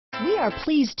We are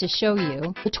pleased to show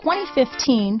you the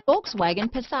 2015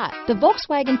 Volkswagen Passat. The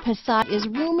Volkswagen Passat is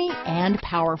roomy and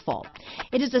powerful.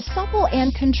 It is a supple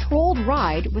and controlled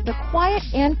ride with a quiet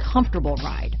and comfortable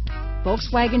ride.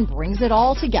 Volkswagen brings it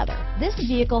all together. This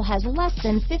vehicle has less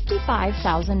than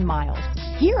 55,000 miles.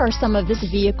 Here are some of this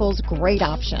vehicle's great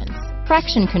options: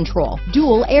 traction control,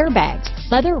 dual airbags,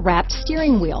 leather-wrapped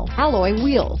steering wheel, alloy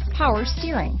wheels, power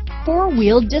steering,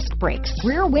 four-wheel disc brakes,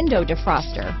 rear window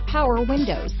defroster, power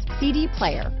windows, CD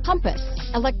player, compass,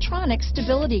 electronic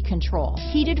stability control,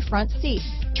 heated front seats,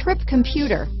 trip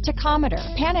computer, tachometer,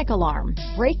 panic alarm,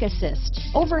 brake assist,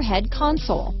 overhead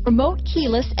console, remote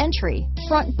keyless entry,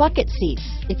 front bucket seats.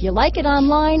 If you like it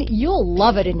online, you'll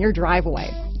love it in your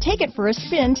driveway. Take it for a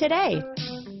spin today.